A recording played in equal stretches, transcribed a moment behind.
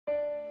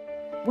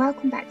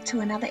Welcome back to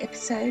another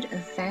episode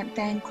of Vamp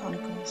Van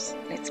Chronicles.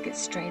 Let's get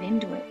straight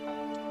into it.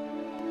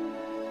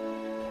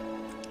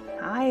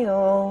 Hi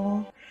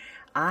all.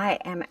 I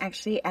am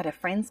actually at a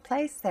friend's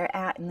place. They're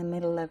out in the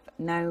middle of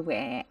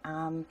nowhere.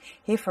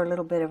 Here for a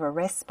little bit of a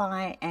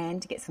respite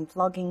and to get some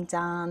vlogging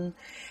done.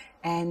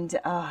 And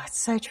it's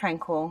so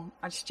tranquil.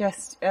 It's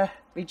just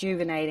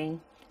rejuvenating.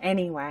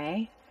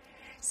 Anyway,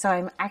 so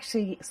I'm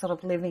actually sort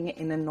of living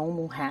in a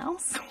normal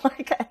house,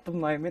 like at the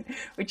moment,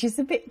 which is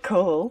a bit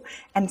cool,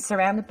 and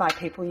surrounded by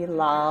people you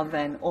love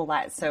and all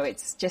that. So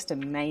it's just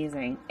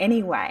amazing.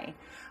 Anyway,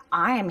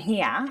 I am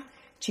here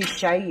to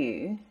show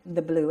you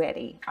the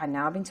Bluetti. I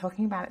know I've been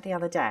talking about it the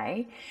other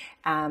day,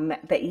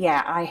 but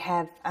yeah, I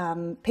have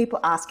people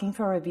asking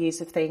for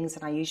reviews of things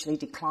and I usually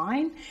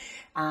decline,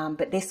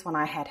 but this one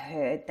I had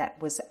heard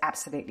that was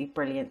absolutely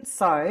brilliant.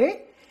 So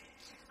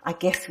I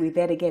guess we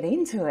better get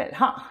into it,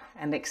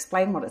 and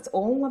explain what it's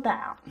all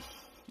about.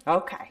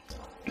 Okay.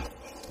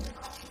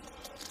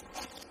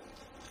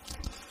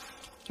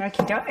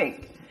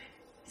 Okey-doke.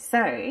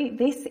 So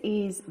this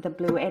is the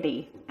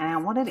Bluetti,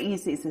 and what it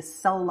is a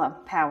solar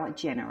power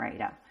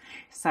generator.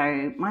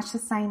 So much the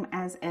same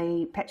as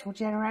a petrol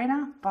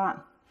generator,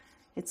 but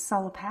it's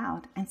solar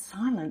powered and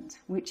silent,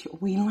 which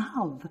we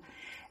love.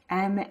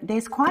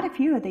 There's quite a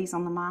few of these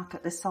on the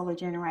market, the solar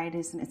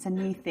generators, and it's a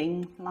new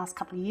thing the last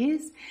couple of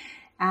years.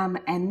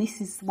 And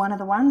this is one of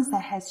the ones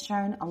that has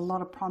shown a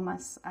lot of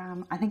promise.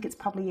 I think it's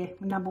probably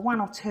number 1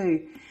 or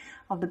 2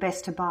 of the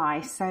best to buy.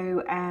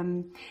 So,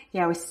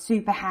 yeah, I was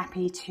super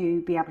happy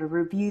to be able to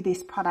review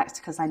this product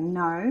because I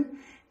know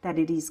that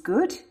it is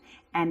good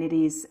and it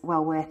is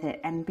well worth it.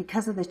 And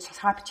because of the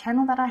type of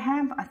channel that I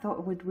have, I thought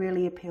it would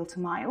really appeal to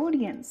my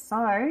audience.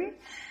 So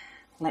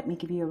let me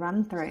give you a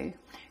run through.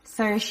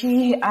 So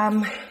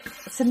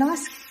it's a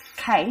nice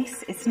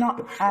case. It's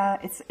not,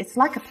 it's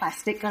like a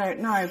plastic, I don't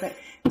know, but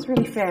it's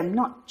really firm,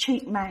 not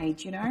cheap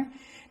made, you know.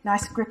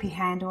 Nice grippy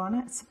handle on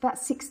it. It's about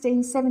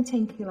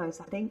 17 kilos,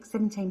 I think,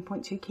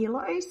 17.2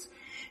 kilos.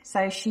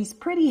 So she's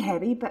pretty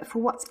heavy, but for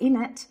what's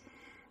in it,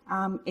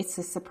 it's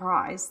a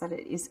surprise that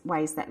it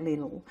weighs that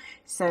little.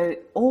 So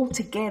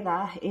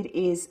altogether, it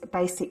is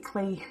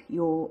basically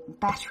your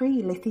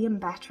battery, lithium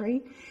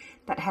battery,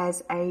 that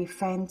has a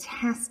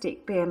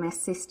fantastic BMS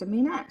system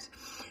in it.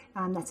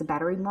 That's a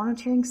battery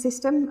monitoring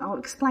system. I'll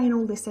explain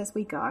all this as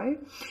we go.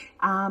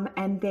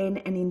 And then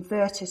an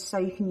inverter, so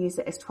you can use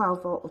it as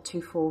 12 volt or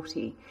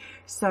 240.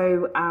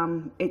 So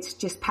it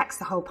just packs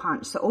the whole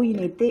punch. So all you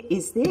need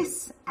is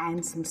this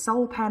and some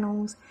solar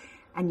panels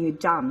and you're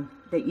done.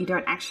 That you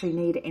don't actually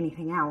need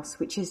anything else,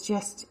 which is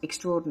just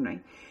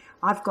extraordinary.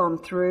 I've gone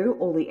through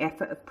all the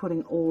effort of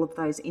putting all of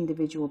those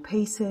individual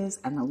pieces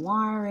and the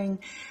wiring,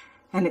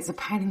 and it's a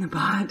pain in the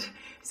butt.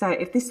 So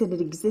if this had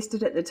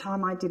existed at the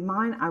time I did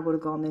mine, I would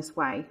have gone this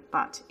way,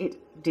 but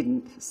it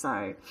didn't.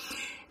 So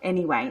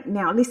anyway,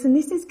 now listen,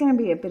 this is going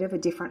to be a bit of a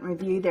different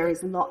review. There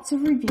is lots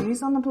of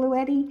reviews on the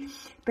Bluetti,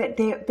 but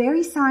they're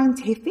very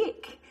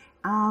scientific.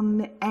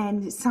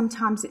 And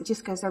sometimes it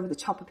just goes over the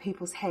top of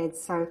people's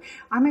heads. So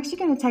I'm actually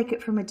going to take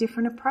it from a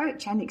different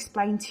approach and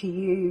explain to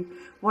you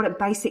what it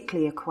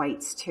basically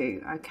equates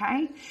to,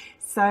 okay?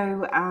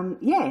 So,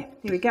 yeah,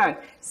 here we go.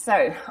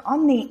 So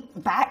on the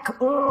back,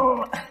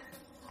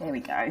 there we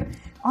go.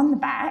 On the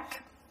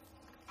back,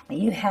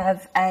 you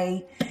have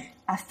a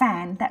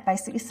fan that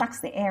basically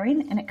sucks the air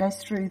in and it goes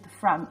through the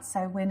front.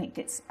 So when it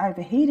gets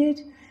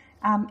overheated,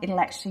 it'll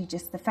actually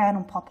the fan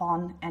will pop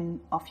on and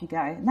off you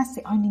go. And that's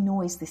the only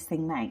noise this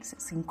thing makes.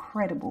 It's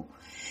incredible.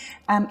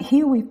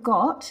 Here we've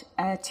got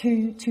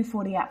two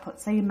 240 outputs,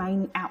 so your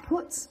main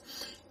outputs.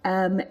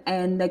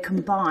 And they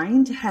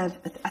combined have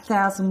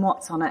 1,000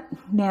 watts on it.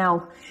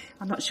 Now,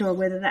 I'm not sure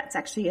whether that's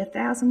actually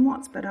 1,000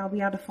 watts, but I'll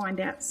be able to find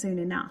out soon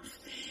enough.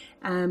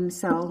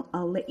 So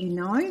I'll let you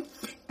know.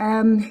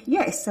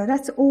 Yes, so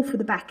that's all for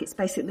the back. It's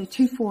basically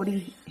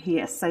 240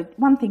 here. So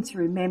one thing to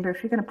remember,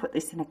 if you're going to put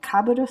this in a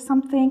cupboard or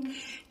something,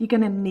 you're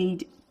going to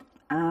need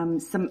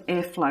some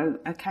airflow,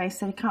 okay?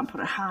 So you can't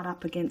put it hard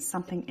up against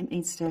something. It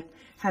needs to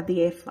have the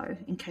airflow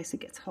in case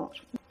it gets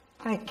hot.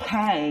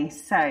 Okay,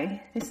 so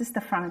this is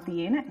the front of the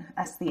unit.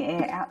 That's the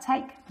air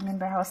outtake.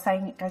 Remember how I was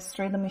saying it goes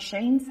through the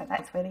machine, so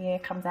that's where the air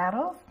comes out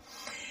of.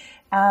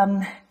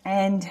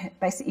 And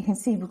basically you can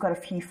see we've got a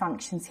few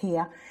functions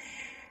here.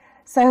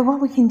 So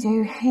what we can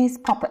do is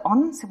pop it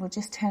on. So we'll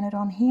just turn it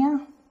on here.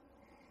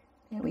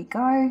 There we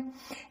go.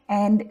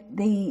 And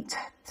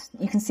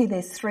you can see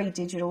there's 3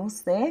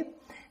 digitals there.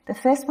 The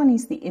first one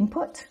is the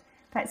input.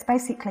 That's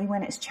basically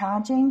when it's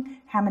charging,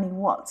 how many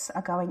watts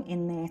are going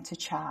in there to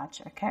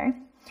charge, okay?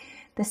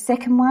 The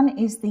second one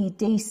is the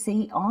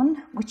DC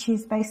on, which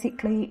is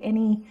basically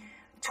any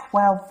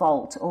 12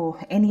 volt or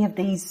any of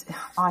these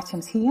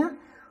items here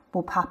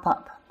will pop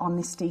up on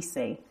this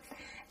DC.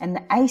 And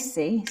the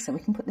AC, so we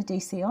can put the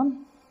DC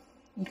on.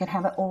 You can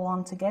have it all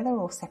on together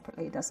or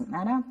separately, it doesn't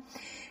matter.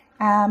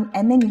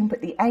 And then you can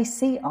put the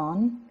AC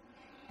on,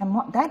 and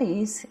what that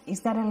is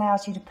that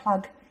allows you to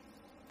plug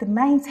the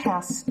mains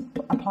house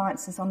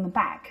appliances on the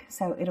back,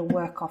 so it'll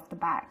work off the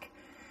back.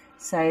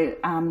 So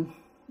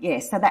yeah,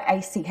 so that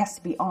AC has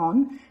to be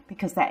on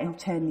because that will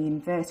turn the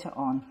inverter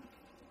on.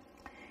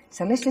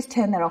 So let's just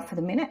turn that off for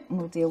the minute and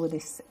we'll deal with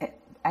this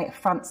at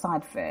front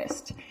side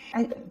first.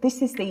 And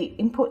this is the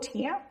input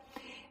here,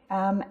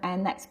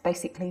 and that's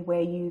basically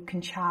where you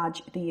can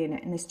charge the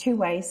unit. And there's two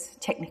ways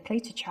technically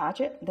to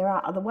charge it. There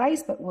are other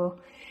ways, but we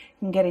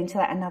can get into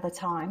that another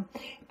time.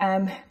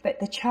 But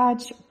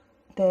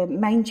the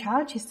main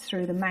charge is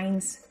through the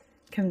mains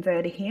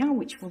converter here,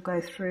 which will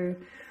go through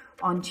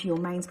onto your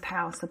mains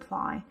power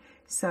supply.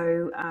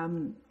 So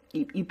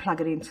you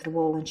plug it into the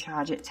wall and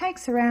charge it. It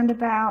takes around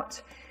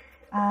about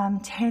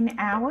 10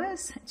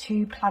 hours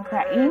to plug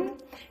that in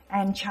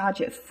and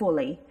charge it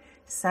fully.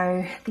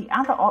 So the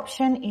other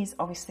option is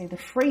obviously the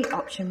free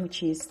option,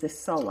 which is the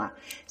solar.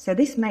 So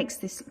this makes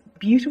this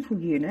beautiful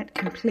unit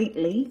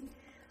completely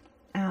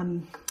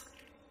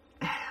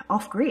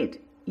off-grid,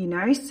 you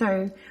know.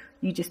 So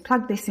you just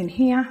plug this in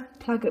here,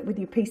 plug it with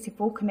your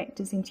PC4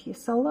 connectors into your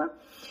solar.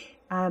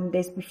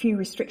 There's a few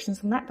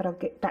restrictions on that, but I'll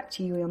get back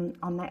to you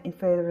on that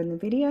further in the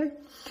video.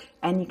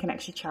 And you can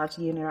actually charge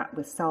the unit up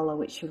with solar,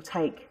 which will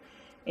take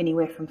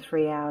anywhere from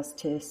 3 hours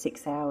to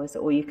 6 hours,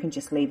 or you can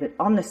just leave it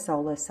on the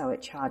solar so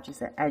it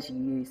charges it as you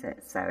use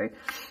it. So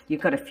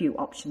you've got a few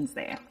options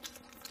there.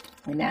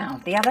 Now,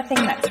 the other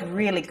thing that's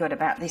really good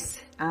about this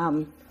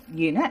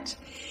unit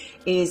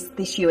is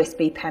this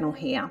USB panel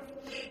here.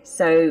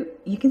 So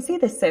you can see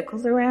the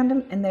circles around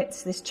them, and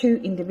there's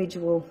two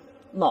individual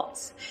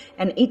lots,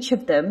 and each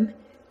of them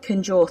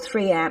can draw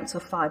 3 amps or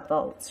 5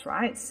 volts,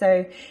 right?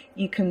 So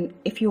you can,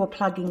 if you were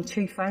plugging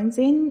two phones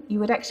in, you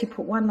would actually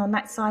put one on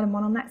that side and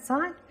one on that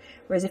side.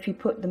 Whereas if you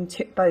put them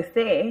both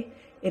there,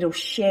 it'll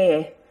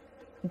share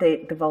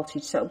the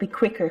voltage. So it'll be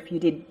quicker if you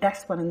did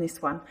this one and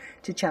this one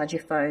to charge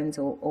your phones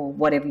or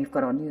whatever you've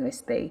got on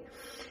USB.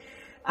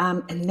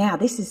 And now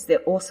this is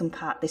the awesome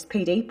part, this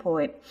PD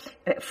point.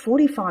 At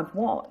 45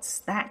 watts,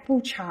 that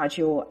will charge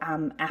your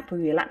Apple,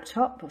 your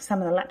laptop, or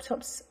some of the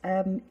laptops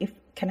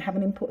can have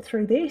an input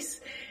through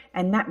this.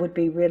 And that would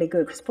be really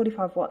good because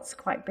 45 watts is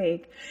quite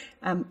big.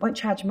 Won't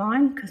charge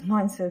mine because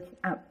mine's a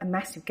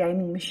massive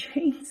gaming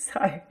machine.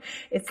 So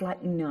it's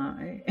like,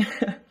 no.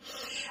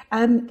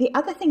 The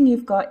other thing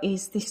you've got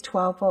is this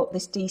 12 volt,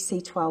 this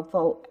DC 12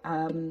 volt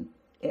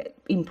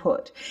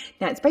input.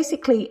 Now it's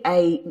basically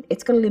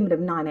it's got a limit of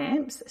 9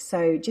 amps,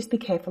 so just be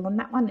careful on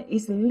that one. It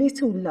is a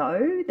little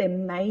low. There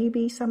may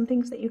be some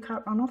things that you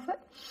can't run off it,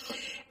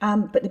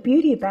 but the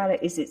beauty about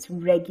it is it's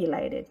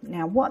regulated.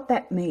 Now what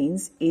that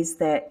means is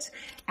that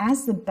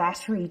as the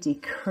battery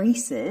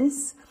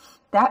decreases,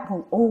 that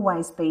will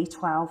always be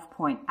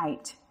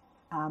 12.8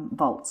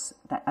 volts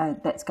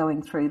that's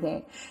going through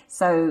there.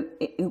 So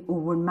it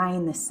will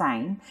remain the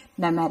same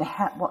no matter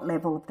what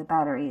level of the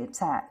battery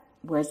it's at.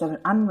 Whereas on an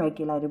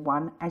unregulated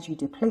one, as you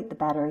deplete the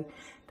battery,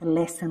 the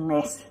less and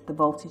less the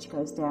voltage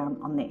goes down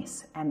on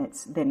this, and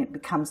then it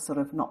becomes sort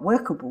of not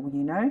workable,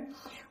 you know.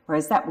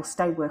 Whereas that will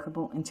stay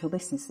workable until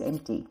this is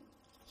empty.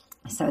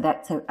 So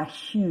that's a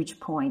huge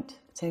point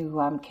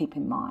to keep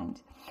in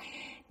mind.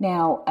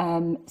 Now,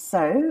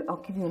 so I'll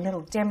give you a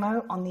little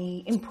demo on the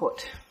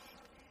input.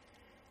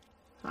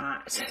 All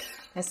right,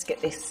 let's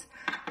get this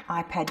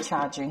iPad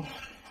charging.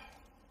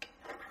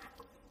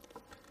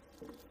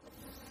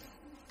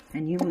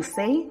 And you will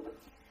see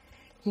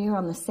here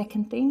on the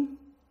second thing,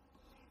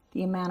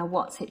 the amount of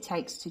watts it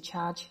takes to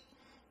charge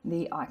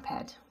the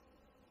iPad,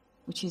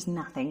 which is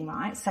nothing,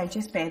 right? So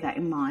just bear that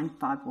in mind,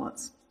 5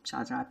 watts,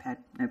 charge iPad,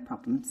 no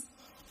problems.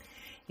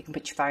 You can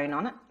put your phone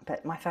on it,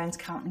 but my phone's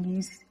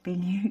currently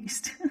being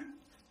used.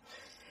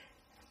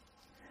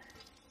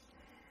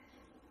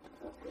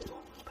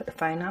 Put the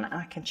phone on it and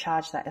I can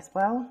charge that as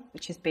well,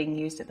 which is being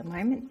used at the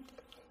moment.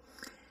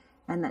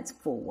 And that's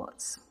 4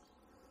 watts.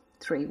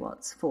 3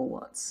 watts, 4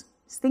 watts.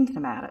 Just thinking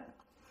about it.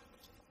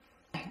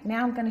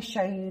 Now I'm going to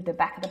show you the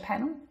back of the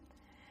panel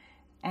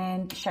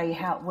and show you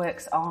how it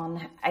works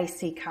on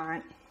AC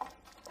current.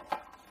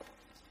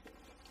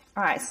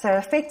 Alright, so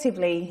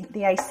effectively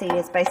the AC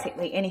is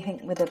basically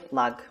anything with a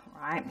plug,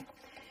 right?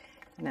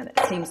 I know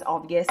that seems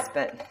obvious,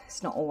 but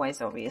it's not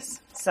always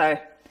obvious. So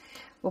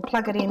we'll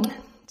plug it in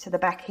to the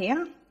back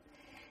here,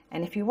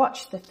 and if you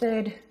watch the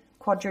third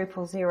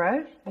quadruple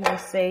zero, you will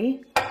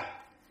see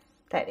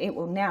that it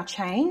will now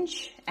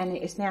change, and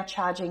it is now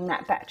charging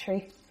that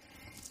battery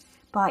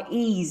by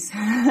ease.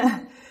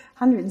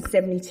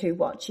 172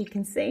 watts, you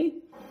can see.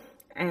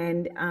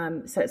 And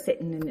so it's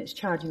sitting and it's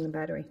charging the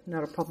battery.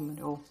 Not a problem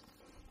at all.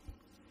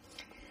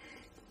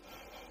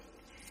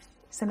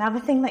 So another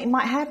thing that you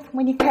might have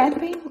when you're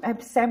camping,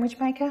 a sandwich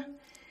maker.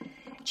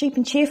 Cheap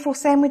and cheerful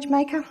sandwich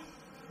maker.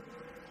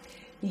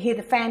 You hear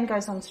the fan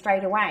goes on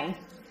straight away.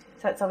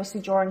 So it's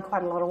obviously drawing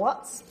quite a lot of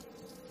watts.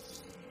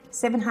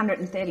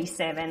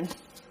 737.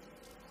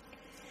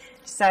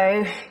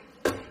 So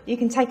you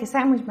can take a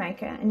sandwich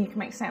maker and you can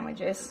make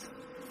sandwiches,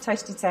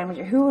 toasted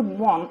sandwiches. Who would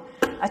want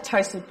a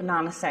toasted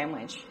banana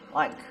sandwich?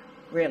 Like,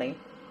 really,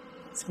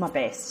 it's my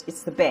best.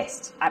 It's the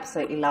best.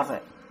 Absolutely love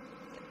it.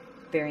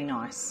 Very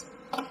nice.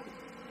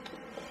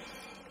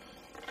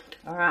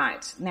 All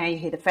right, now you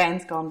hear the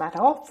fan's gone back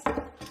off.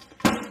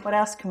 What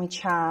else can we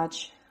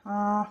charge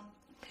Oh,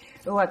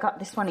 I got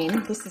this one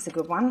in. This is a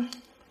good one.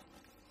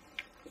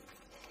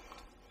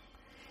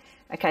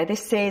 Okay,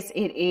 this says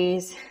it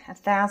is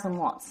 1,000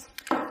 watts.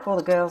 For all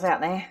the girls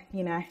out there,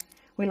 you know,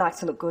 we like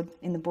to look good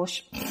in the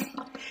bush.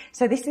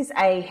 So this is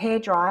a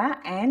hairdryer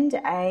and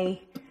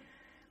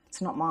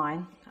it's not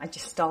mine. I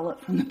just stole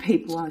it from the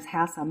people whose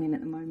house I'm in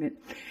at the moment.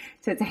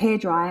 So it's a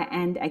hairdryer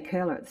and a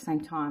curler at the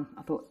same time.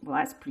 I thought, well,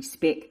 that's pretty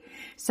spec.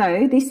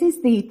 So this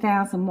is the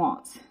 1,000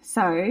 watts.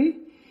 So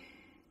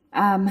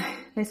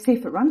let's see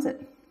if it runs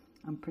it.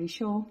 I'm pretty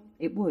sure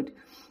it would.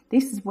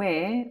 This is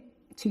where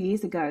 2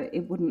 years ago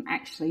it wouldn't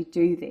actually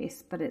do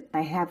this, but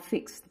they have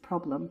fixed the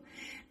problem.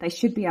 They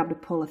should be able to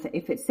pull it.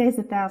 If it says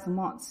 1,000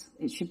 watts,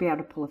 it should be able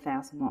to pull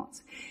 1,000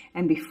 watts.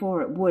 And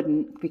before it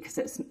wouldn't, because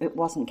it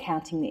wasn't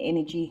counting the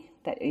energy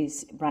that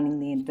is running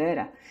the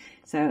inverter.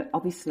 So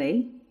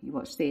obviously, you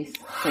watch this,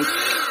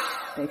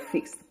 they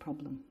fixed the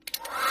problem.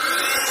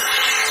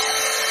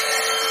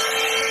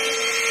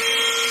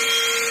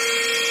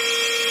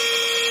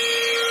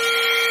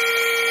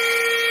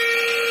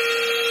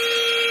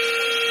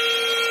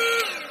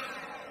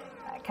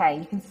 Okay,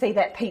 you can see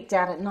that peaked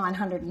out at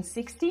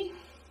 960.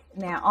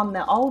 Now on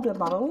the older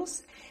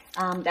models,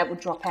 that would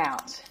drop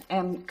out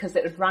because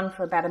it would run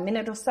for about a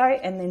minute or so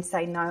and then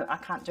say, no, I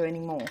can't do any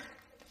more.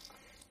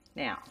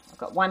 Now, I've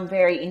got one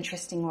very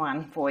interesting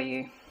one for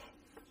you.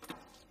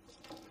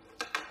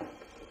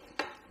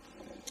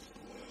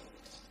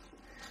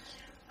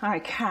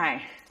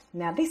 Okay,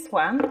 now this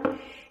one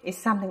is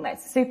something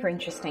that's super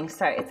interesting.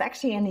 So it's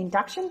actually an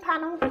induction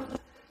panel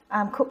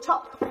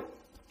cooktop.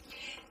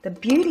 The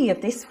beauty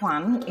of this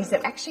one is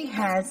it actually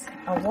has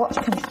a watch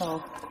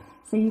control.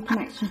 So you can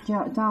actually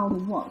dial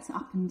the watts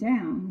up and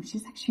down, which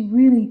is actually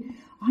really,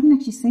 I haven't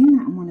actually seen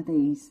that on one of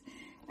these.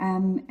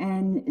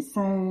 And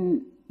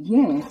so,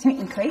 yeah,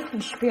 technically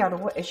it should be able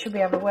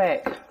to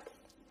work.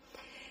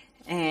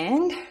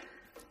 And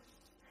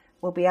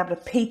we'll be able to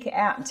peek it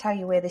out and tell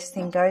you where this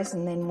thing goes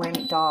and then when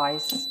it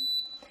dies.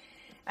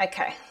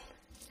 Okay,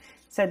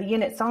 so the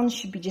unit's on,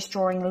 should be just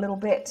drawing a little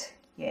bit.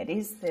 Yeah, it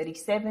is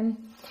 37.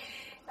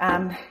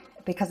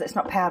 Because it's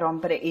not powered on,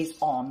 but it is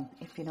on,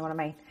 if you know what I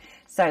mean.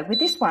 So with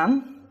this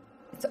one,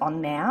 it's on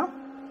now.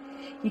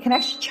 You can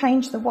actually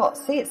change the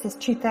watts. See, it says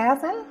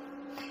 2,000,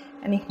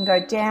 and you can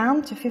go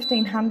down to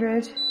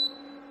 1,500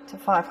 to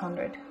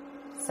 500.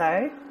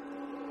 So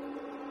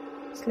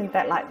just leave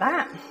that like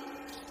that.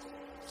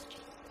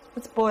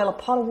 Let's boil a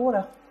pot of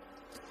water.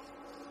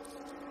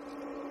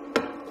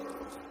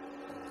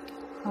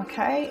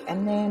 Okay,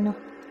 and then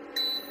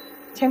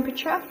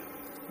temperature.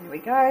 There we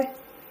go.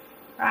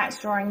 Right,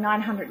 it's drawing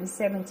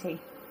 970.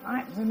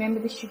 Right, remember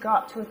this should go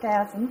up to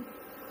 1,000.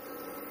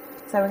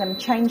 So we're going to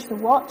change the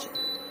watt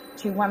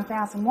to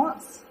 1,000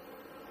 watts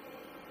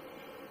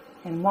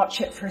and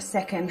watch it for a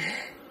second.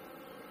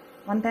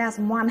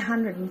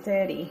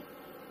 1,130.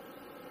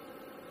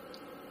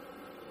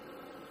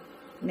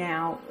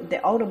 Now,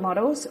 the older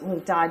models would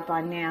have died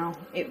by now.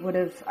 It would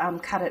have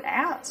cut it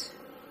out.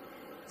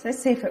 So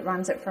let's see if it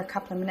runs it for a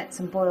couple of minutes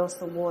and boils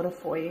the water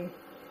for you.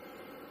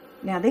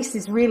 Now this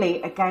is really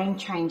a game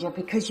changer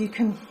because you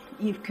can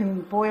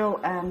boil,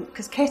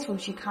 because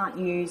kettles you can't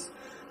use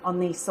on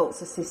these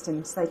sorts of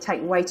systems. They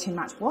take way too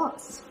much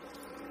watts.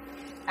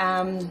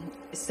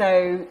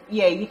 So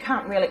yeah, you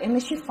can't really,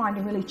 unless you find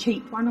a really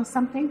cheap one or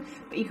something,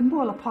 but you can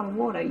boil a pot of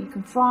water. You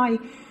can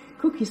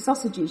cook your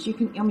sausages.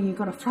 You've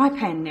got a fry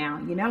pan now,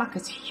 you know, like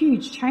it's a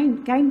huge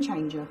game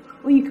changer.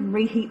 Or you can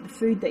reheat the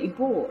food that you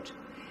bought.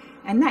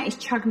 And that is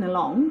chugging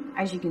along,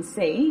 as you can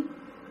see,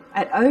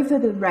 at over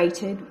the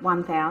rated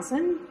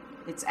 1,000.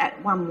 It's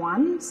at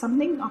 1,1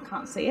 something. I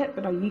can't see it,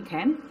 but you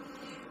can.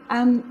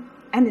 And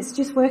it's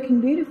just working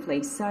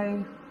beautifully.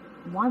 So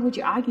why would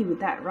you argue with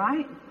that,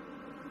 right?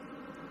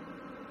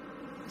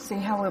 See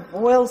how it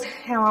boils,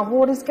 how our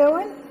water's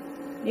going?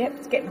 Yep,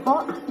 it's getting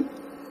hot.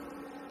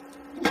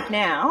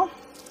 Now,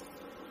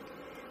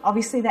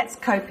 obviously that's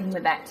coping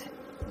with that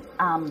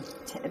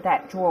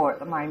drawer at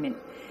the moment.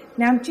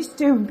 Now, just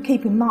do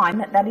keep in mind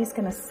that that is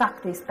going to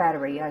suck this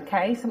battery,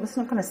 okay? So it's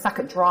not going to suck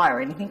it dry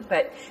or anything,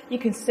 but you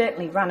can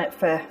certainly run it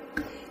for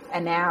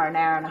an hour and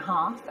a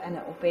half, and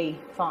it will be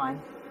fine.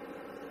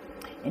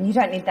 And you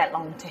don't need that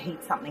long to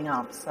heat something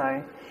up.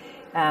 So,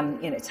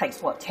 it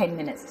takes, 10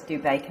 minutes to do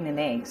bacon and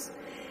eggs.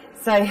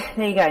 So,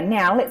 there you go.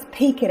 Now, let's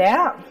peek it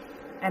out,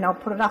 and I'll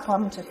put it up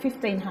onto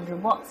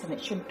 1,500 watts, and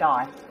it should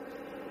die.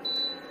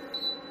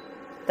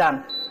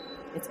 Done.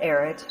 It's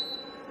aerated.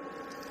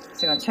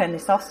 So I'm going to turn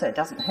this off so it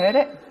doesn't hurt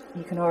it.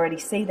 You can already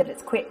see that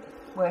it's quit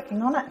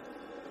working on it.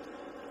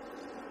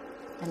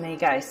 And there you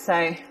go.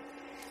 So,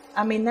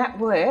 I mean, that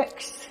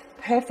works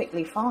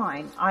perfectly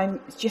fine. I'm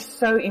just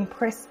so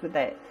impressed with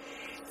it.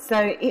 So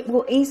it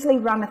will easily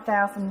run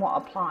 1,000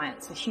 watt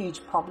appliance, a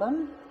huge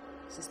problem.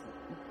 It's just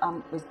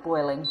was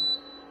boiling.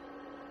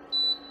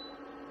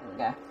 There we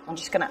go. I'm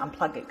just going to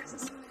unplug it because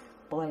it's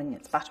boiling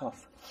its butt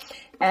off.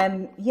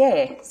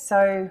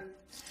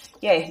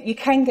 Yeah, you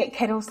can get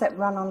kettles that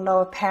run on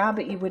lower power,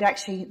 but you would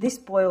actually, this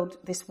boiled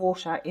this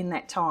water in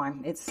that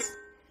time. It's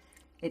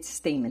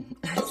steaming.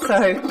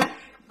 So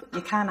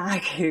You can't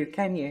argue,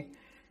 can you?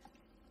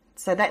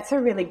 So that's a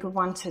really good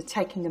one to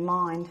take into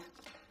mind.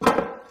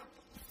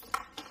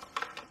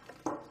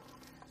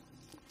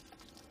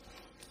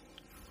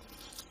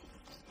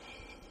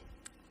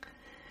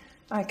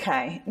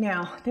 Okay,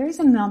 now there is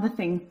another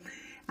thing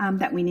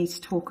that we need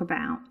to talk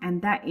about,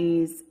 and that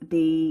is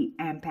the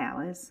amp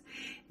hours.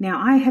 Now,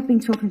 I have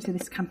been talking to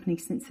this company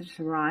since it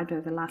arrived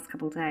over the last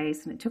couple of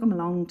days, and it took them a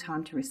long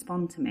time to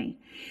respond to me.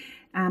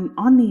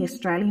 On the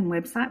Australian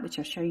website, which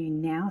I'll show you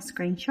now, a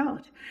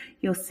screenshot,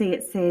 you'll see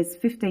it says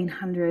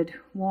 1500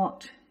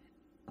 watt,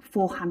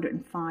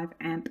 405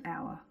 amp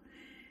hour.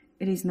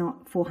 It is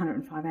not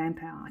 405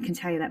 amp hour. I can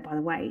tell you that by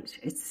the weight.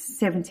 It's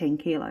 17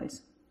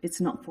 kilos. It's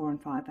not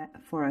 405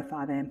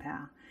 amp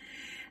hour.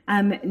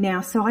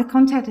 Now, so I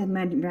contacted the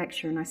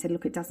manufacturer and I said,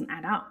 look, it doesn't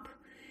add up.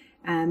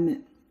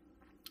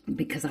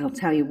 Because I'll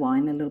tell you why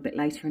in a little bit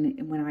later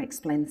when I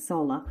explain the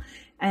solar.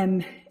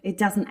 It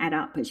doesn't add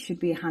up. It should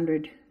be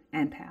 100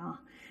 amp hour,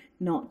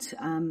 not,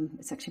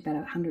 it's actually about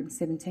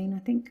 117, I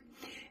think,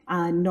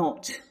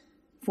 not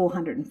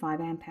 405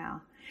 amp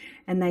hour.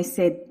 And they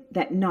said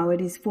that no,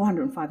 it is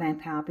 405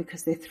 amp hour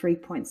because they're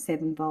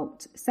 3.7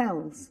 volt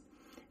cells.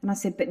 And I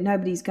said, but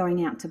nobody's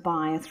going out to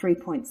buy a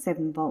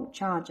 3.7 volt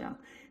charger.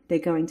 They're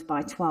going to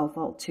buy 12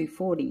 volt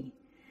 240.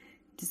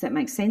 Does that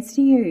make sense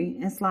to you?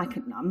 It's like,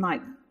 I'm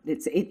like,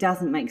 it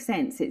doesn't make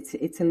sense.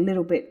 It's a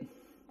little bit,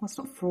 well, it's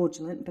not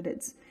fraudulent, but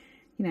it's,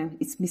 you know,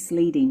 it's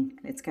misleading.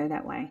 Let's go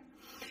that way.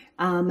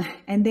 And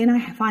then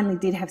I finally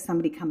did have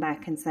somebody come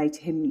back and say to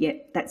him, yeah,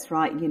 that's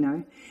right, you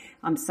know,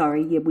 I'm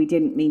sorry, yeah, we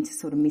didn't mean to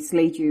sort of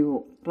mislead you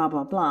or blah,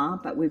 blah, blah,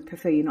 but we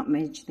prefer you not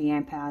mention the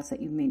amp hours,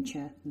 that you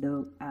mention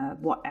the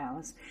watt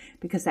hours,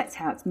 because that's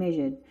how it's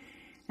measured.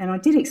 And I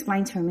did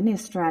explain to him, in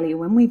Australia,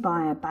 when we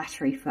buy a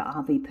battery for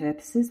RV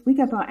purposes, we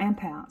go by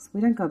amp hours.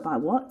 We don't go by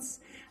watts.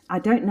 I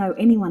don't know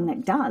anyone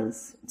that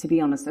does, to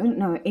be honest. I don't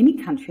know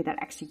any country that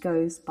actually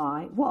goes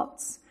by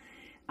watts.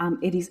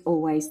 It is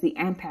always the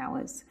amp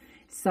hours.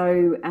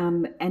 So,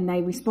 and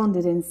they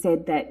responded and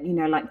said that, you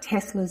know, like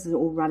Teslas are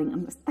all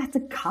running, that's a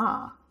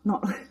car,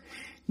 not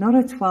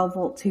a 12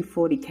 volt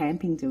 240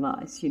 camping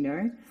device, you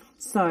know.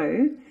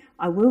 So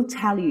I will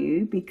tell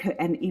you, because,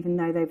 and even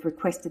though they've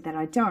requested that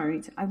I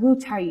don't, I will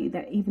tell you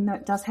that even though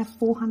it does have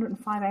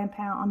 405 amp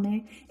hour on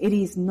there, it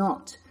is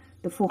not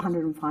the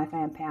 405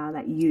 amp hour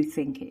that you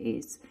think it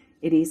is.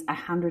 It is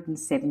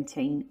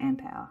 117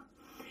 amp hour.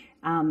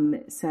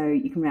 So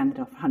you can round it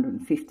off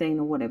 115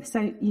 or whatever.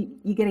 So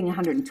you're getting a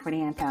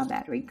 120 amp hour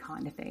battery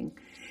kind of thing.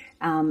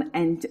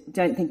 And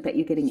don't think that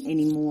you're getting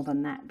any more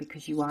than that,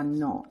 because you are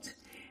not.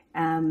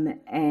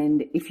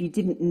 And if you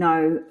didn't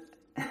know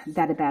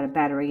that about a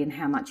battery and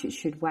how much it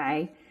should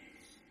weigh,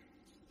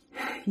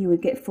 you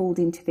would get fooled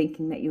into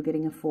thinking that you're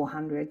getting a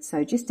 400.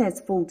 So just as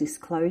full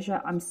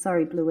disclosure, I'm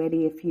sorry,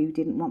 Bluetti, if you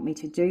didn't want me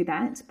to do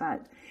that,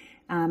 but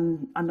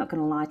I'm not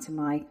going to lie to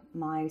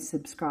my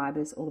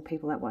subscribers or the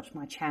people that watch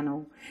my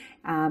channel.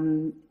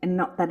 And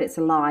not that it's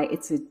a lie,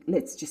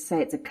 let's just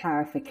say it's a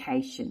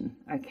clarification,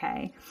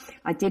 okay?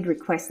 I did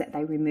request that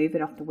they remove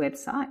it off the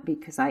website,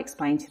 because I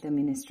explained to them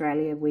in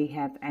Australia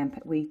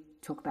we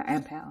talk about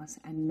amp hours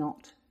and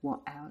not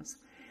watt hours.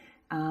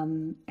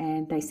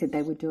 And they said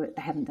they would do it.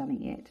 They haven't done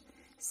it yet.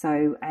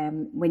 So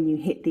when you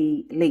hit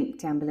the link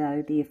down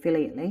below, the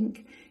affiliate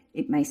link,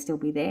 it may still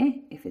be there.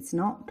 If it's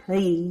not,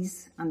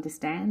 please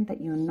understand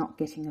that you're not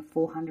getting a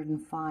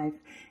 405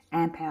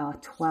 amp hour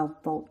 12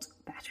 volt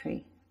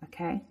battery,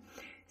 okay?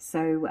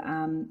 So,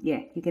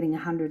 yeah, you're getting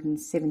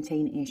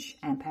 117-ish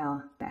amp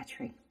hour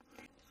battery.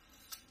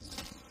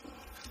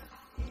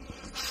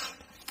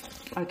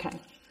 Okay,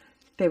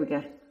 there we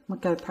go. My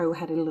GoPro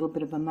had a little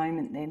bit of a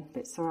moment then, but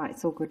it's all right.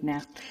 It's all good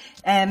now.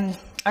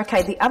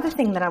 Okay, the other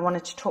thing that I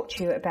wanted to talk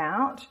to you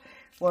about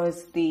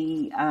was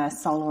the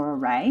solar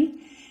array.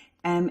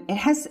 It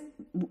has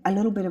a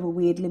little bit of a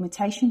weird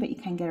limitation, but you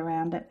can get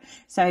around it.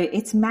 So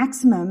its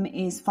maximum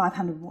is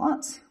 500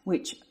 watts,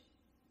 which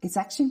is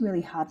actually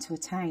really hard to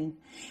attain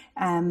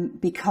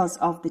because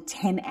of the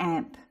 10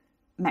 amp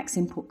max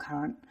input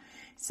current.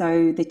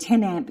 So the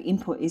 10 amp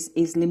input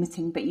is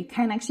limiting, but you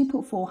can actually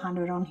put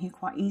 400 on here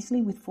quite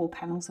easily with 4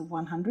 panels of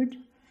 100.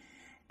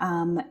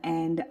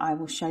 And I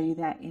will show you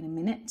that in a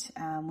minute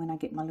when I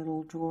get my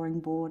little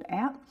drawing board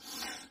out.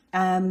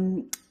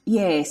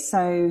 Yeah,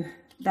 so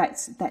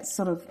that's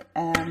sort of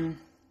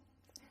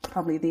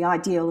probably the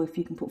ideal. If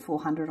you can put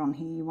 400 on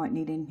here, you won't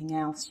need anything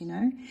else, you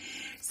know.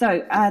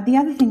 So the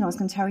other thing I was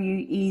going to tell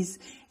you is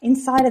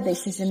inside of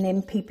this is an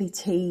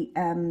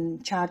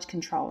MPPT charge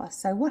controller.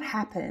 So what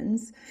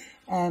happens,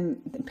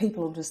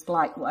 people are just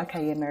like, well,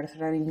 okay, yeah, Meredith, I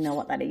don't even know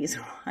what that is,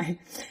 right?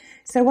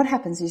 So what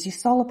happens is your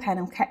solar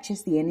panel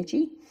captures the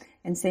energy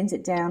and sends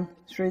it down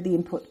through the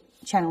input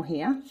channel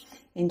here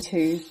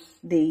into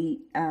the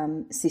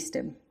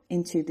system,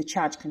 into the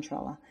charge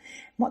controller.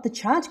 What the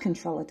charge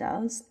controller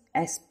does,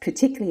 as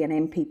particularly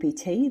an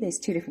MPPT, there's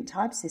two different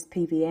types, there's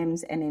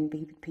PVMs and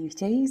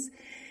MPPTs,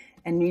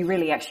 and you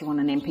really actually want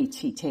an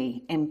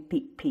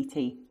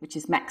MPPT, which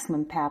is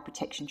maximum power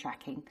protection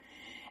tracking.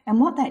 And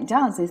what that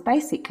does is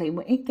basically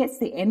it gets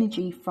the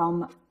energy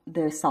from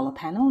the solar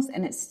panels,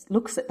 and it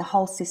looks at the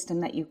whole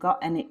system that you've got,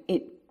 and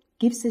it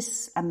gives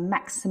us a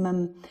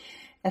maximum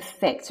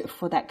effect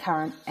for that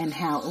current and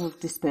how it will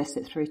disperse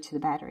it through to the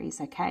batteries,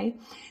 okay?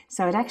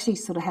 So it actually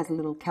sort of has a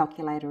little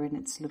calculator in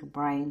its little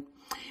brain.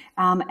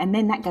 And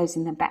then that goes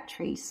in the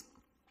batteries.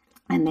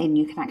 And then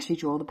you can actually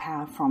draw the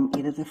power from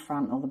either the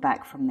front or the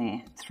back from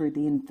there through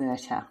the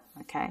inverter,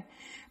 okay?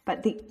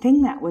 But the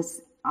thing that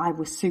I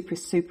was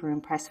super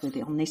impressed with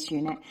on this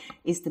unit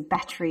is the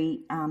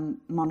battery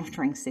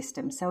monitoring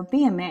system. So a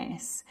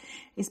BMS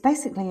is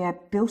basically a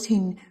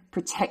built-in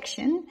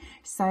protection.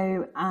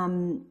 So,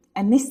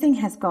 and this thing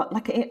has got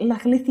like a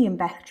lithium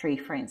battery,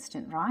 for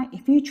instance, right?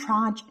 If you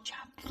try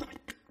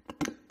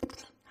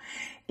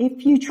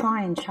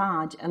and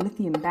charge a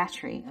lithium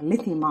battery, a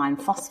lithium iron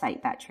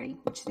phosphate battery,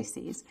 which this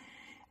is,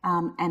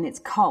 and it's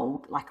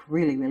cold, like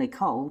really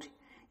cold,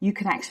 you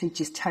can actually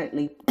just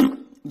totally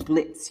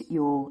blitz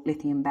your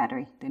lithium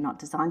battery. They're not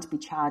designed to be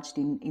charged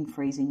in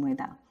freezing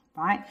weather,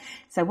 right?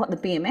 So what the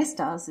BMS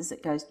does is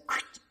it goes,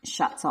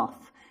 shuts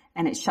off,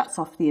 and it shuts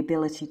off the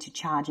ability to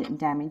charge it and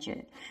damage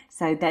it.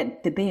 So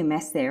that the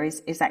BMS there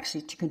is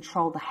actually to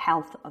control the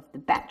health of the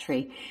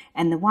battery.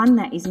 And the one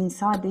that is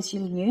inside this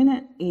little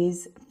unit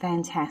is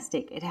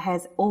fantastic. It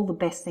has all the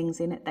best things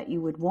in it that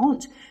you would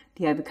want,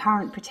 the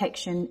overcurrent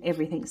protection,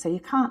 everything. So you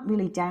can't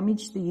really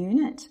damage the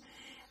unit.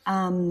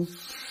 And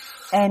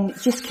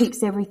it just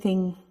keeps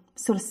everything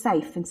sort of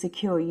safe and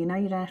secure. You know,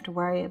 you don't have to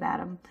worry about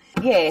them.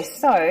 Yeah,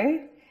 so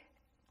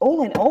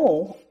all in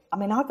all, I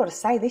mean, I've got to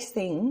say, this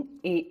thing,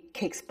 it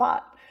kicks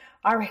butt.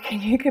 I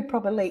reckon you could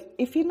probably,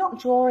 if you're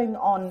not drawing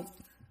on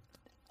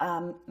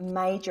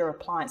major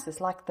appliances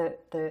like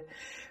the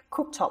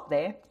cooktop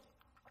there,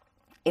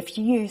 if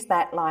you use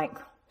that like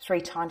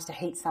 3 times to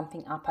heat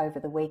something up over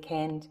the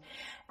weekend,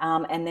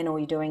 and then all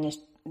you're doing is,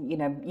 you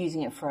know,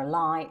 using it for a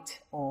light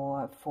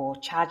or for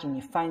charging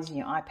your phones and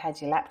your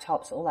iPads, your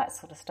laptops, all that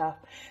sort of stuff.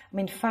 I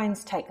mean,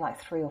 phones take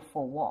like 3 or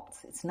 4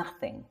 watts. It's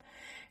nothing.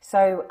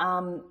 So,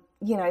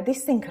 you know,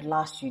 this thing could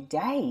last you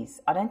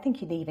days. I don't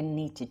think you'd even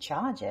need to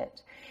charge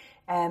it.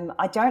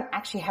 I don't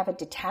actually have a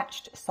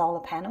detached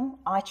solar panel.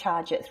 I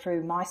charge it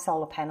through my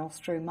solar panels,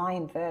 through my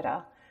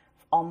inverter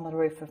on the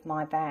roof of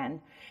my van.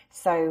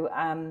 So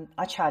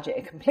I charge it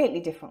a completely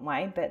different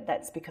way, but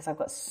that's because I've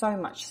got so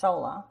much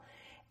solar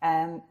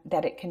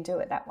that it can do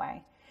it that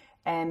way.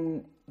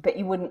 But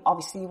you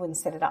wouldn't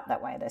set it up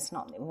that way. That's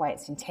not the way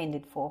it's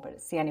intended for, but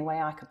it's the only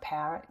way I could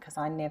power it, because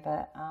I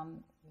never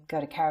go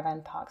to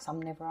caravan parks.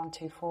 I'm never on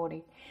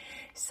 240.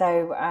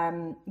 So,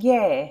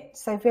 yeah,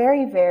 so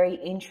very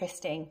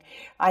interesting.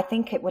 I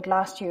think it would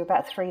last you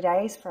about 3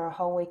 days for a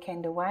whole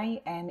weekend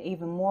away, and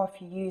even more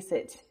if you use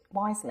it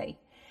wisely.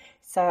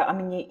 So, I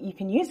mean, you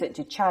can use it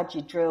to charge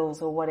your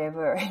drills or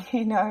whatever,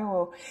 you know,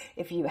 or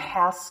if your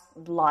house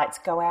lights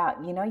go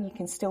out, you know, you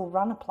can still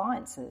run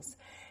appliances.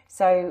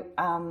 So,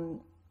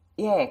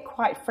 yeah,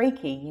 quite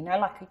freaky, you know,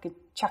 like you could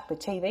chuck the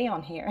TV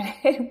on here and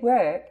it'd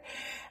work.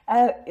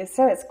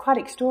 So it's quite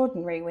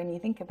extraordinary when you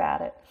think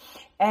about it.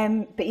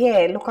 But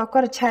yeah, look, I've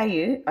got to tell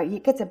you,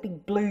 it gets a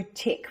big blue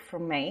tick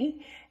from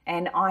me,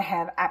 and I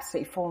have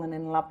absolutely fallen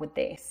in love with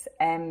this.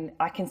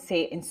 I can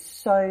see it in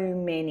so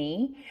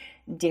many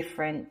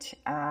different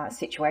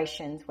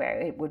situations where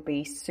it would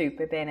be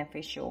super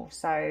beneficial.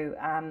 So,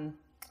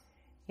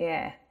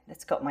 yeah,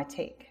 that's got my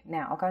tick.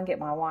 Now, I'll go and get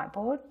my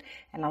whiteboard,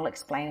 and I'll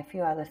explain a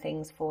few other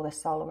things for the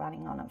solar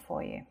running on it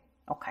for you.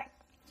 Okay.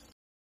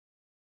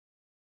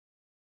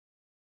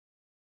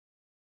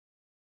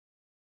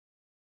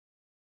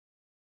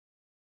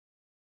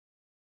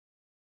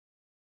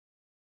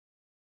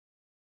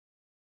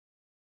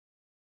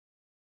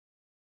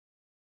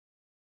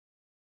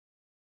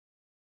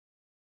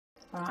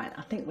 Right,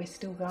 I think we're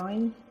still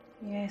going.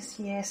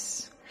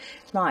 Yes.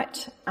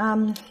 Right,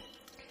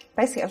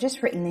 basically I've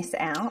just written this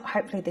out.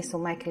 Hopefully this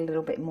will make a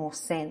little bit more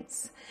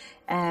sense,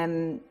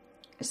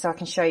 so I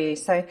can show you.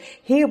 So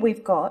here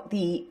we've got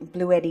the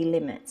Bluetti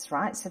limits,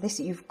 right? So this,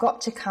 you've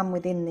got to come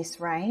within this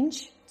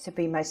range to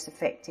be most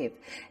effective.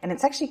 And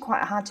it's actually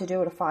quite hard to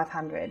do at a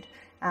 500.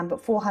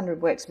 But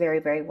 400 works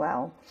very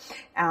well,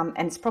 and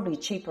it's probably a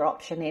cheaper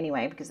option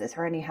anyway because there's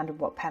only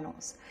 100-watt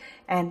panels.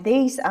 And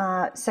these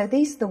are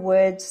the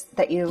words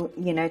that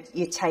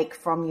you take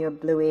from your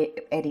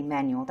Bluetti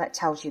manual. That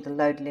tells you the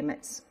load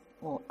limits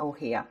all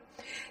here.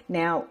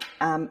 Now,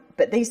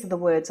 but these are the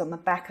words on the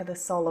back of the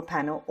solar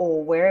panel,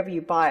 or wherever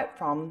you buy it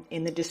from.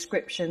 In the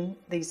description,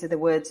 these are the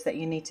words that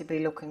you need to be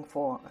looking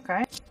for.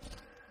 Okay,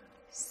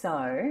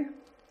 so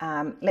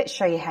let's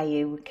show you how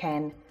you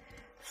can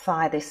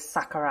fire this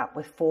sucker up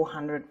with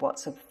 400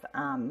 watts of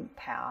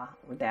power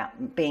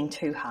without being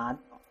too hard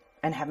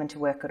and having to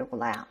work it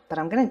all out. But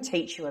I'm going to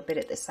teach you a bit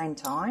at the same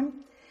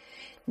time.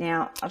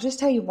 Now, I'll just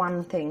tell you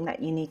one thing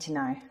that you need to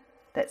know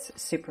that's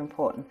super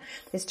important.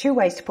 There's 2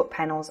 ways to put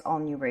panels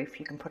on your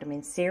roof. You can put them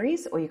in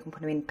series, or you can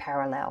put them in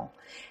parallel.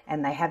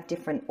 And they have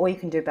different, or you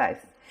can do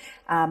both.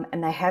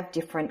 And they have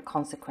different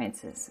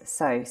consequences.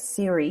 So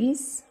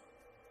series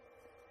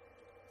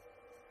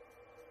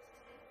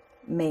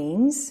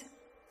means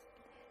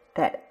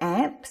that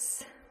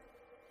amps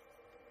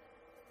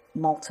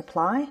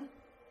multiply,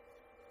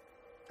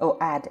 or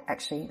add,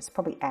 actually, it's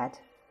probably add,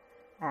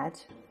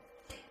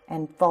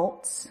 and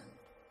volts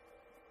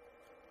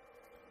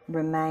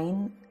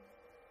remain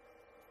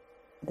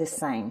the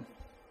same.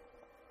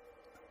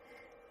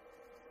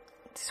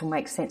 This will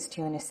make sense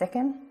to you in a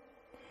second.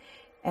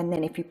 And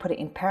then if you put it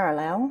in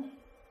parallel,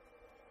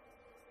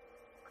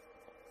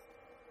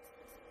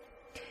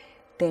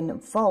 then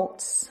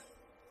volts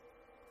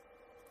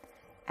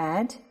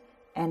add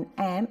and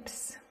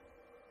amps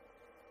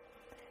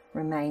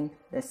remain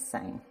the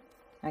same.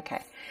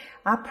 Okay,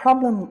 our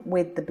problem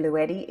with the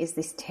Bluetti is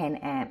this 10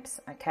 amps,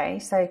 okay,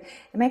 so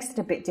it makes it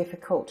a bit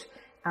difficult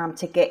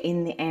to get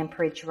in the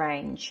amperage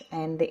range,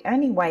 and the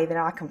only way that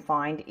I can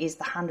find is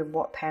the 100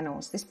 watt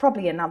panels. There's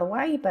probably another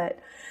way, but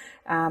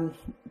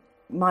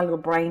my little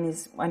brain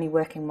is only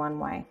working one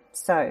way.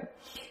 So,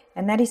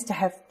 and that is to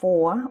have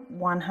 4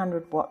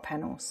 100 watt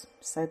panels.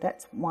 So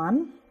that's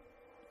 1,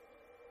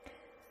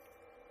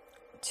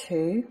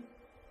 2,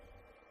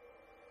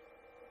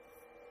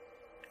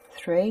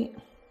 3,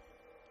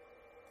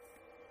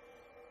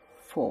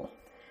 4.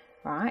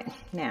 Right,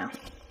 now,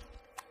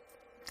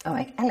 all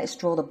right, let's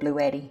draw the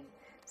Bluetti.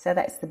 So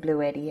that's the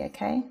Bluetti,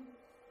 okay?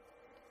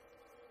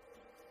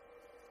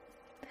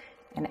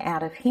 And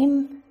out of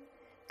him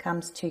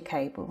comes 2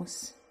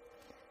 cables.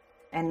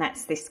 And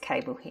that's this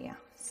cable here.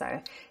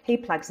 So he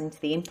plugs into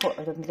the input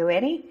of the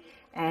Bluetti,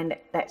 and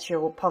that's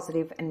your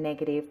positive and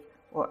negative,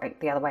 or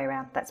the other way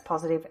around. That's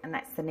positive and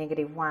that's the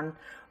negative one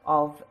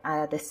of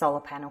the solar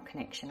panel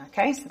connection,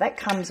 okay? So that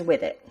comes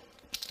with it.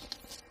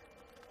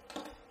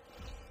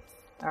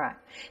 All right,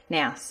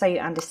 now, so you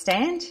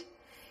understand,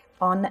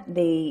 on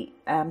the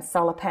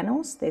solar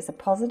panels, there's a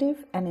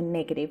positive and a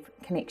negative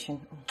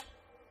connection.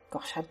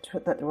 Gosh, I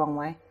put that the wrong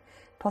way.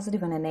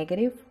 Positive and a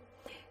negative,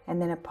 and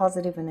then a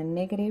positive and a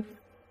negative,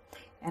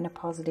 and a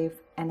positive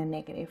and a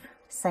negative.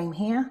 Same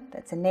here,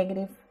 that's a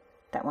negative,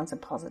 that one's a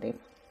positive.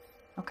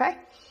 Okay?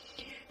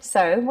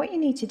 So what you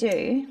need to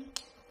do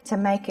to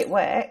make it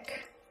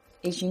work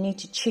is you need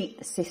to cheat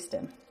the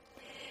system.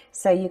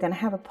 So you're going to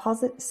have a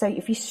positive, so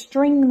if you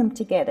string them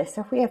together,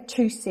 so if we have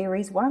 2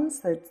 series ones,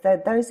 so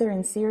those are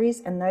in series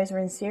and those are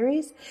in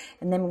series,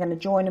 and then we're going to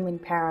join them in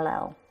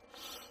parallel.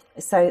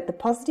 So the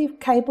positive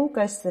cable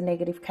goes to the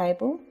negative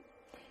cable,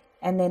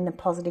 and then the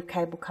positive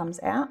cable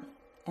comes out,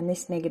 and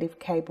this negative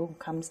cable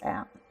comes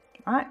out,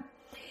 right?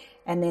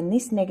 And then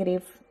this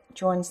negative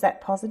joins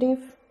that positive,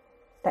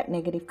 that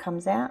negative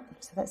comes out,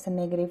 so that's a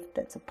negative,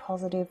 that's a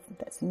positive,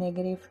 that's a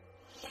negative,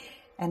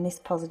 and this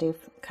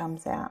positive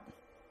comes out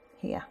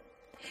here.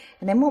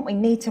 And then what we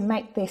need to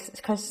make this,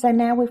 because so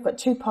now we've got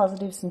 2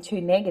 positives and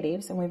 2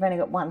 negatives, and we've only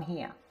got 1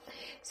 here.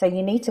 So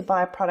you need to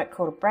buy a product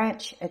called a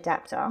branch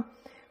adapter,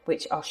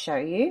 which I'll show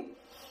you,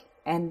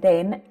 and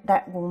then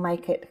that will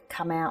make it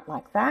come out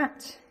like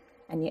that,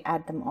 and you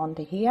add them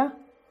onto here,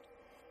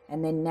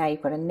 and then now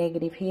you've got a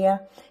negative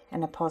here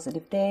and a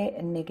positive there,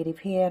 a negative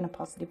here and a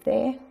positive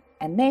there,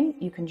 and then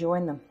you can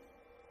join them.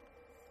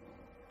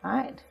 All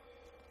right?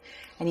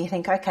 And you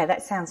think, okay,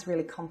 that sounds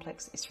really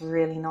complex. It's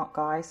really not,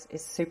 guys.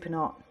 It's super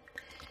not.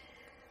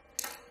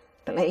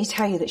 But let me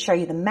show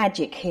you the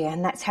magic here,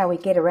 and that's how we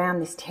get around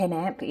this 10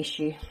 amp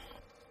issue.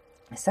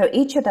 So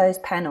each of those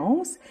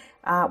panels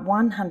are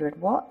 100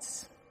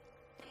 watts.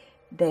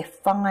 They're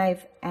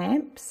 5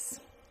 amps.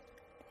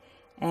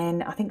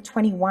 And I think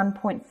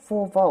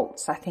 21.4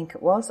 volts, I think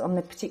it was, on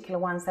the particular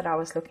ones that I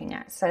was looking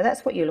at. So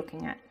that's what you're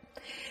looking at.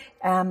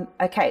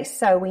 Okay,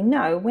 so we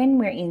know when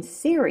we're in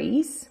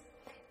series,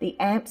 the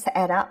amps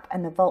add up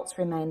and the volts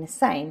remain the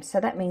same. So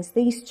that means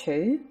these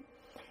two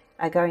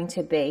are going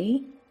to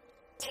be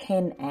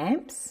 10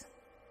 amps.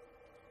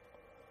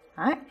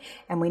 Right?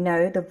 And we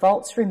know the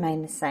volts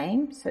remain the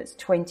same, so it's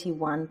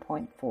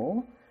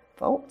 21.4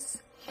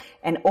 volts.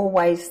 And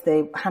always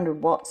the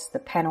 100 watts, the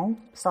panel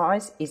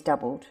size, is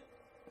doubled.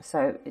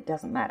 So it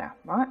doesn't matter,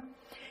 right?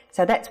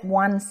 So that's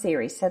one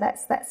series. So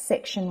that's that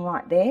section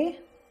right there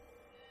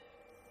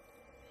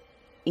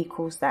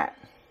equals that.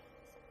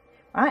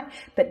 Right?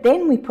 But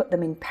then we put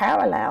them in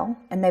parallel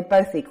and they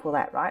both equal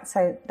that, right?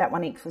 So that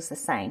one equals the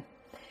same.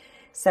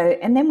 So,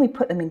 and then we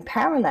put them in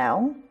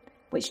parallel,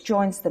 which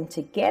joins them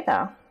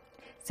together.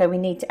 So we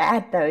need to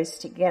add those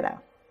together,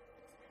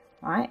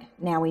 right?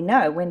 Now we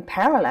know when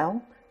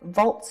parallel,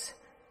 volts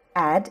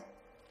add,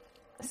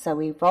 so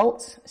we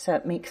volts, so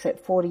it makes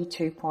it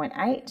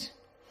 42.8.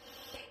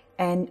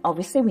 And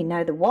obviously we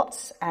know the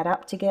watts add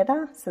up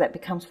together, so that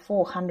becomes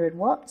 400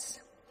 watts.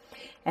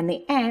 And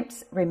the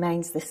amps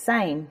remains the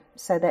same.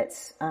 So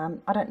that's,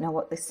 I don't know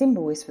what the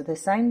symbol is for the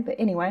same, but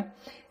anyway,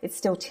 it's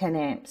still 10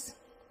 amps.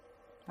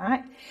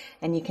 Right?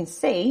 And you can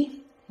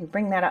see, you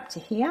bring that up to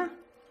here.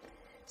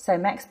 So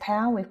max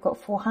power, we've got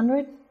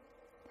 400.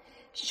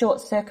 Short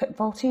circuit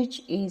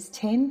voltage is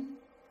 10.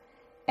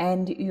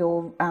 And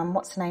your,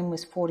 what's the name,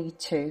 was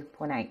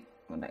 42.8.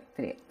 Well,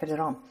 put it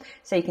on.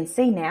 So you can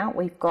see now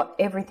we've got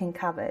everything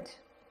covered.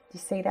 Do you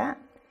see that?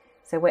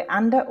 So we're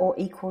under or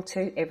equal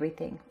to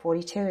everything.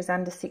 42 is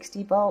under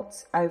 60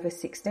 volts, over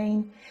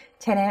 16,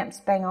 10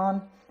 amps, bang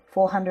on,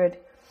 400.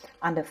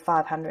 under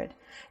 500.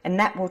 And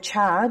that will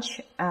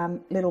charge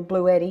little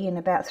Bluetti in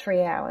about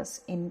 3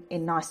 hours in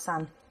nice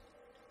sun.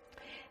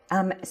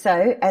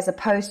 So as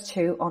opposed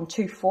to on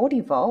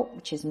 240 volt,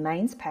 which is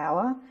mains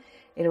power,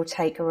 it'll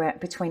take around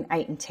between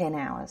 8 and 10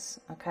 hours.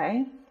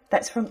 Okay,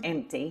 that's from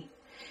empty.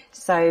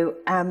 So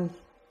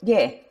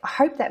yeah, I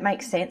hope that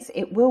makes sense.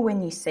 It will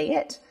when you see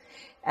it.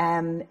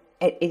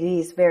 It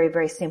is very,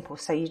 very simple.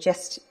 So you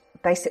just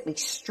basically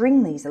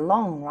string these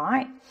along,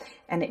 right?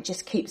 And it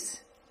just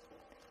keeps,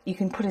 you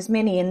can put as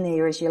many in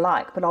there as you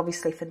like. But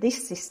obviously for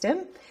this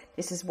system,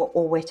 this is what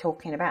all we're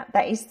talking about.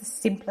 That is the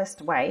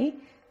simplest way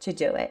to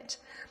do it.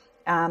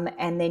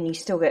 And then you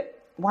still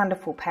get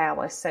wonderful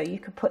power. So you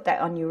could put that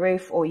on your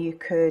roof, or you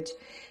could,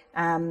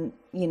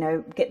 you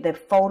know, get the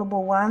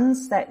foldable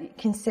ones that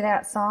can sit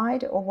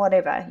outside or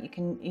whatever.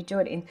 You do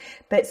it in.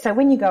 But so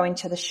when you go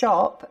into the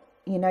shop,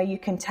 you know, you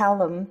can tell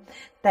them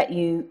that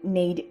you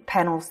need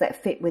panels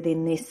that fit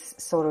within this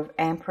sort of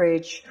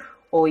amperage,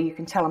 or you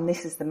can tell them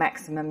this is the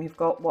maximum you've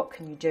got, what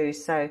can you do?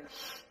 So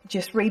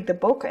just read the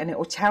book and it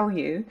will tell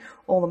you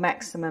all the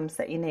maximums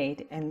that you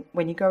need. And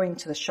when you go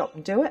into the shop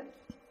and do it,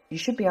 you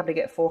should be able to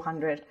get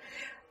 400.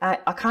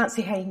 I can't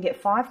see how you can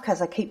get 5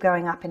 because I keep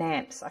going up in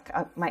amps.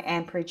 My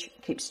amperage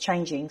keeps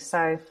changing,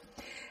 so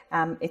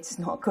it's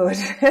not good.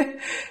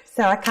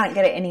 So I can't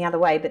get it any other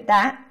way, but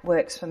that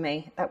works for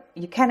me.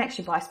 You can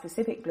actually buy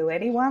specific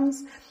Bluetti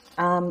ones,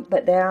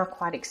 but they are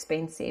quite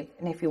expensive.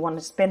 And if you want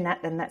to spend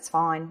that, then that's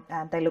fine.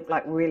 They look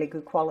like really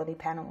good quality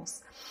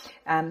panels.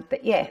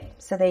 But yeah,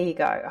 so there you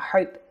go. I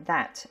hope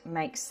that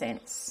makes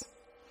sense.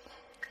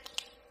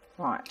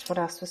 Right, what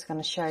else was I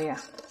going to show you?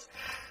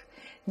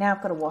 Now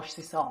I've got to wash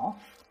this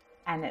off,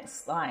 and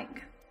it's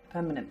like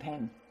permanent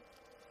pen.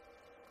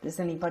 Does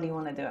anybody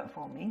want to do it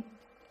for me?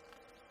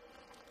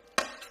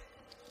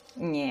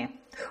 Yeah.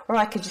 Or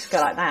I could just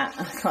go like that.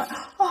 It's like,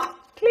 oh,